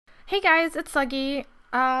Hey guys, it's Sluggy.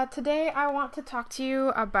 Today I want to talk to you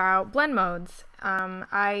about blend modes.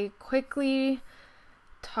 I quickly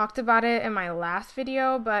talked about it in my last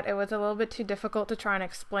video, but it was a little bit too difficult to try and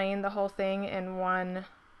explain the whole thing in one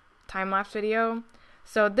time-lapse video.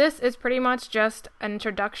 So this is pretty much just an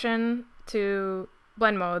introduction to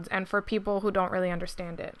blend modes and for people who don't really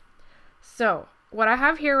understand it. So what I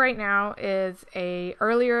have here right now is an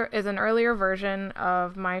earlier version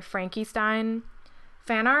of my Frankenstein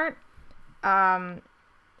fan art.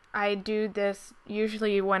 I do this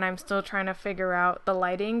usually when I'm still trying to figure out the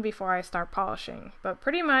lighting before I start polishing. But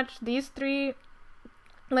pretty much these three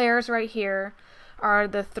layers right here are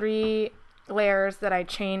the three layers that I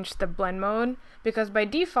changed the blend mode, because by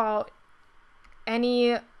default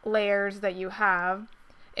any layers that you have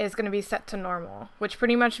is going to be set to normal, which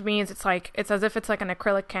pretty much means it's as if it's like an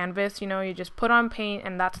acrylic canvas, you just put on paint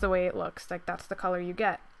and that's the way it looks, like that's the color you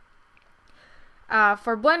get.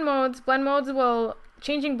 For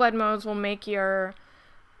changing blend modes will make your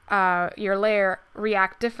layer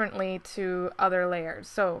react differently to other layers.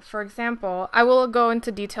 So for example, I will go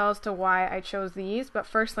into details to why I chose these, but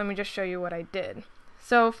first let me just show you what I did.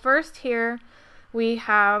 So first here we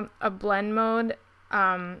have a blend mode.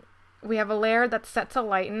 We have a layer that's set to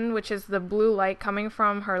lighten, which is the blue light coming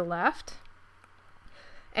from her left.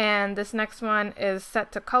 And this next one is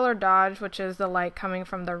set to color dodge, which is the light coming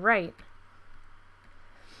from the right.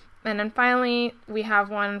 And then finally, we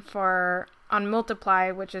have one on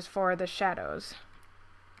multiply, which is for the shadows.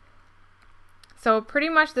 So pretty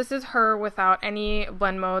much this is her without any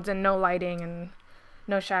blend modes and no lighting and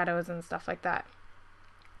no shadows and stuff like that.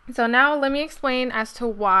 So now let me explain as to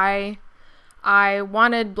why I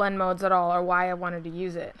wanted blend modes at all, or why I wanted to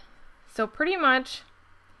use it. So pretty much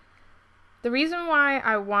the reason why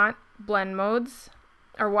I want blend modes,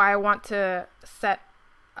 or why I want to set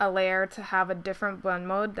a layer to have a different blend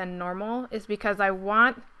mode than normal, is because I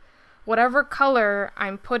want whatever color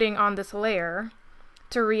I'm putting on this layer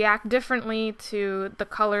to react differently to the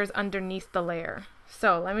colors underneath the layer.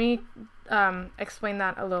 So let me explain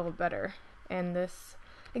that a little better in this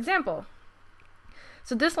example.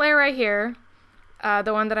 So this layer right here,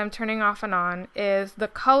 the one that I'm turning off and on, is the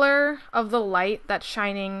color of the light that's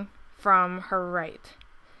shining from her right.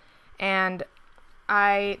 And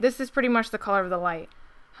this is pretty much the color of the light.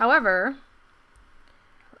 However,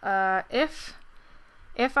 if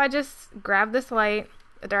I just grab this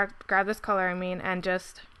color, and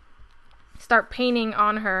just start painting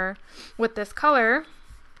on her with this color,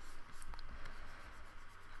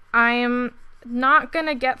 I'm not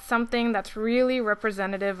gonna get something that's really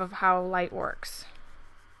representative of how light works.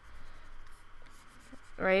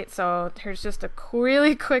 Right? So here's just a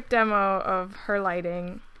really quick demo of her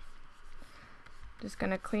lighting. Just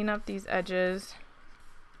gonna clean up these edges.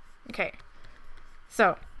 Okay,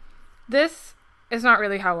 so this is not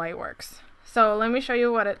really how light works. So let me show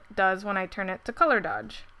you what it does when I turn it to color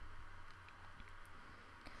dodge.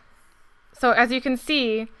 So as you can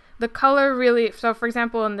see, the color really, so for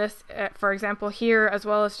example in this, here, as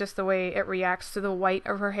well as just the way it reacts to the white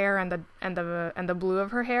of her hair and the blue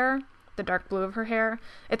of her hair, the dark blue of her hair,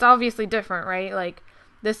 it's obviously different, right? Like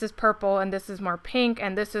this is purple and this is more pink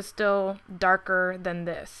and this is still darker than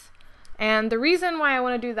this. And the reason why I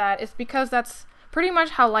want to do that is because that's pretty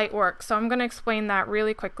much how light works. So I'm going to explain that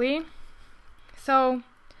really quickly. So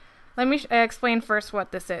let me explain first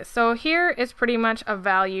what this is. So here is pretty much a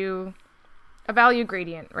value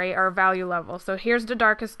gradient, right? Or a value level. So here's the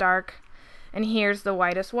darkest dark and here's the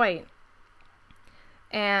whitest white.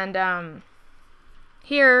 And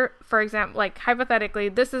here, for example, like hypothetically,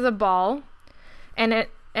 this is a ball and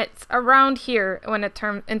it's around here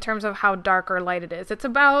in terms of how dark or light it is. It's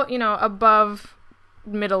about, above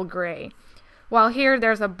middle gray. While here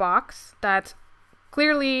there's a box that's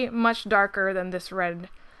clearly much darker than this red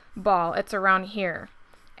ball. It's around here.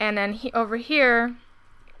 And then over here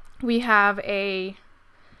we have a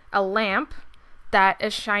lamp that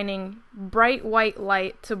is shining bright white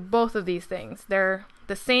light to both of these things. They're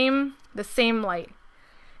the same light.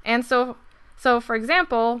 And so for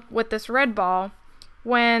example, with this red ball,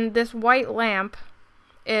 when this white lamp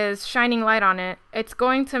is shining light on it, it's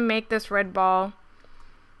going to make this red ball,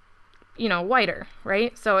 whiter,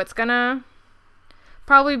 right? So it's gonna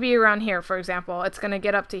probably be around here, for example. It's gonna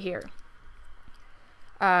get up to here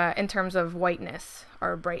in terms of whiteness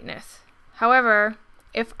or brightness. However,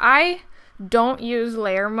 if I don't use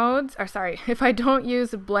if I don't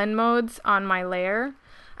use blend modes on my layer,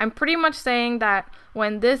 I'm pretty much saying that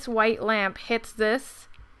when this white lamp hits this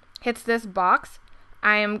box,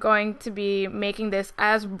 I am going to be making this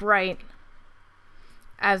as bright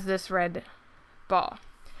as this red ball.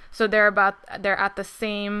 So they're at the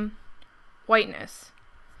same whiteness.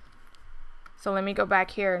 So let me go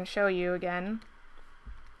back here and show you again.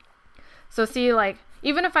 So see, like,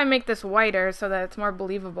 even if I make this whiter so that it's more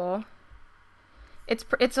believable,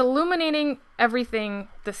 it's illuminating everything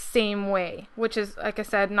the same way, which is, like I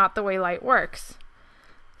said, not the way light works.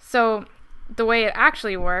 So the way it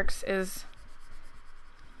actually works is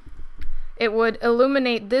it would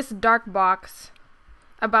illuminate this dark box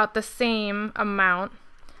about the same amount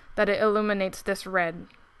that it illuminates this red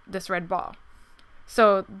ball.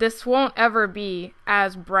 So this won't ever be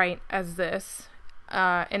as bright as this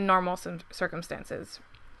in normal circumstances.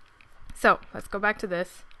 So let's go back to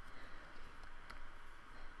this.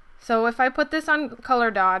 So if I put this on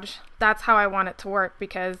color dodge, that's how I want it to work,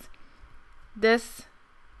 because this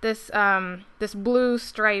blue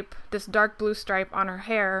stripe, this dark blue stripe on her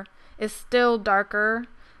hair is still darker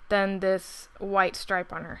than this white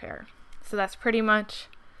stripe on her hair. So that's pretty much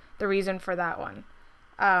the reason for that one.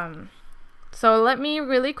 So let me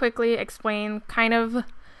really quickly explain kind of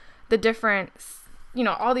the different,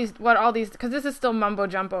 all these, because this is still mumbo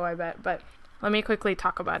jumbo, I bet, but let me quickly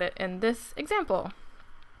talk about it in this example.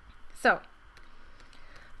 So,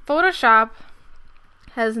 Photoshop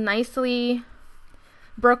has nicely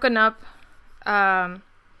broken up the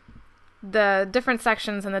different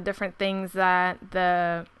sections and the different things that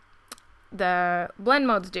the blend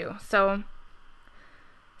modes do. So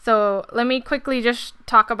let me quickly just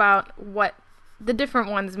talk about what the different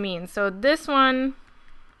ones mean. So this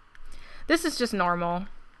is just normal.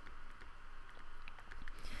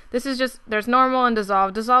 There's normal and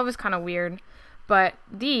dissolve. Dissolve is kind of weird. But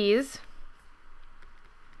these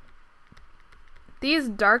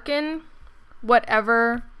darken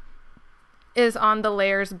whatever is on the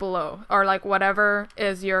layers below, or like whatever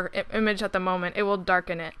is your image at the moment, it will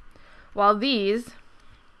darken it. While these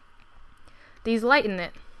lighten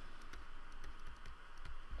it.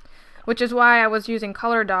 Which is why I was using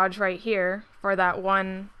color dodge right here for that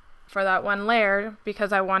one layer,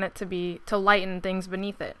 because I want it to lighten things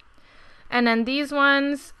beneath it. And then these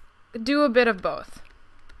ones do a bit of both.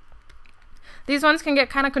 These ones can get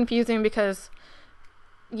kind of confusing because,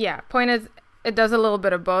 point is, it does a little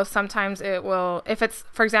bit of both. Sometimes it will,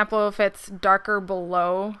 for example, if it's darker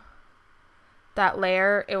below that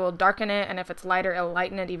layer, it will darken it, and if it's lighter, it'll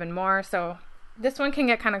lighten it even more. So this one can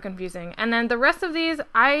get kind of confusing. And then the rest of these,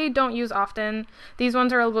 I don't use often. These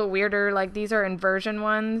ones are a little bit weirder, like these are inversion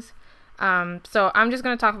ones. So I'm just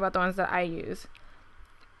going to talk about the ones that I use.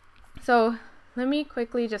 So let me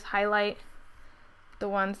quickly just highlight the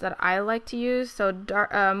ones that I like to use. So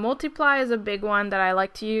multiply is a big one that I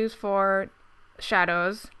like to use for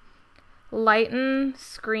shadows. Lighten,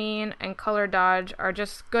 screen, and color dodge are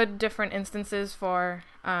just good different instances for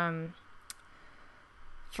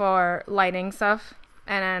lighting stuff.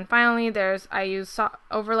 And then finally I use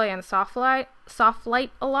overlay and soft light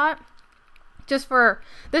a lot. Just for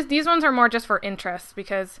these ones are more just for interest,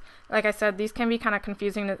 because like I said, these can be kind of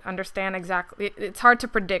confusing to understand exactly. It's hard to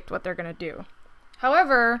predict what they're going to do.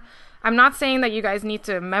 However, I'm not saying that you guys need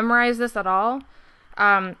to memorize this at all.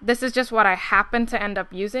 This is just what I happen to end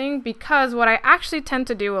up using, because what I actually tend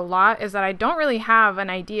to do a lot is that I don't really have an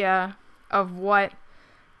idea of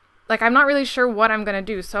I'm not really sure what I'm going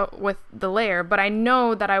to do with the layer, but I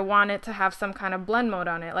know that I want it to have some kind of blend mode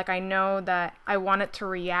on it. Like I know that I want it to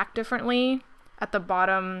react differently at the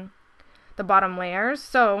bottom layers.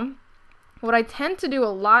 So what I tend to do a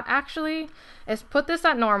lot actually is put this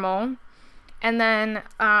at normal, and then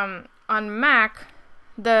on Mac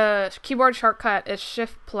the keyboard shortcut is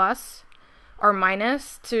Shift plus or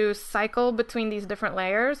minus to cycle between these different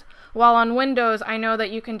layers, while on Windows I know that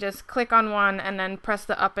you can just click on one and then press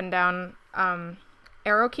the up and down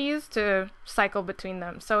arrow keys to cycle between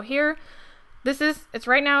them. So here it's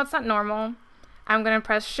right now it's at normal. I'm going to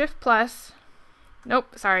press Shift plus. Nope,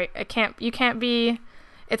 sorry, it's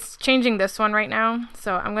changing this one right now.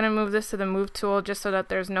 So I'm going to move this to the move tool just so that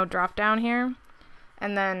there's no drop down here.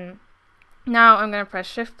 And then now I'm going to press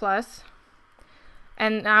Shift plus.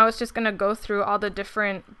 And now it's just going to go through all the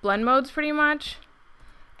different blend modes pretty much.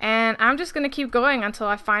 And I'm just going to keep going until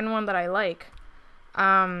I find one that I like.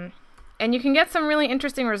 And you can get some really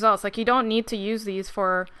interesting results. Like you don't need to use these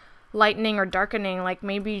for lightening or darkening. Like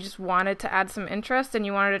maybe you just wanted to add some interest and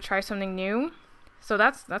you wanted to try something new. So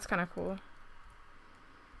that's kind of cool.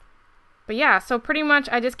 But yeah, so pretty much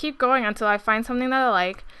I just keep going until I find something that I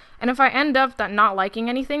like. And if I end up not liking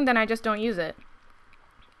anything, then I just don't use it.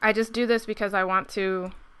 I just do this because I want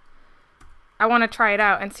to try it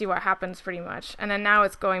out and see what happens pretty much. And then now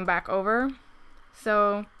it's going back over.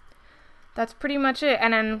 So that's pretty much it.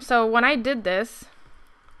 And then so when I did this,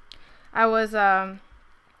 I was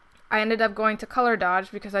I ended up going to Color Dodge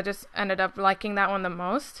because I just ended up liking that one the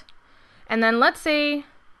most. And then let's say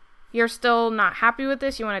you're still not happy with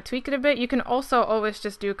this, you want to tweak it a bit, you can also always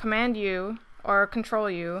just do Command U or Control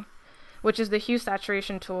U, which is the hue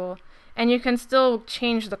saturation tool, and you can still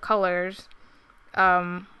change the colors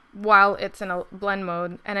while it's in a blend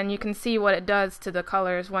mode, and then you can see what it does to the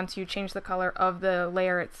colors once you change the color of the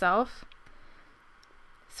layer itself.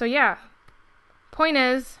 So yeah, point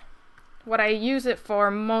is, what I use it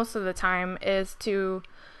for most of the time is to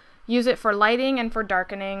use it for lighting and for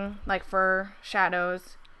darkening, like for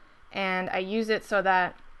shadows, and I use it so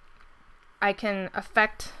that I can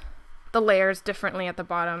affect the layers differently at the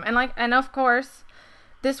bottom. And of course,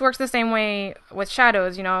 this works the same way with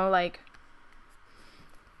shadows, you know, like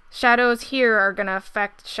shadows here are gonna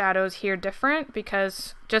affect shadows here different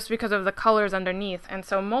because of the colors underneath. And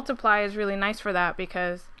so multiply is really nice for that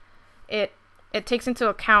because it takes into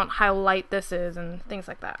account how light this is and things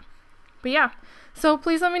like that. But yeah, so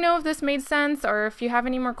please let me know if this made sense or if you have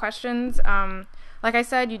any more questions. Like I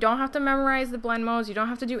said, you don't have to memorize the blend modes, you don't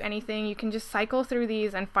have to do anything, you can just cycle through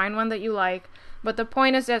these and find one that you like. But the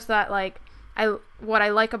point is just that, like, what I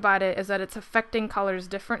like about it is that it's affecting colors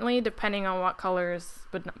differently depending on what color is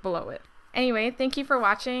below it. Anyway, thank you for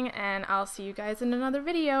watching, and I'll see you guys in another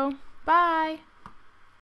video. Bye!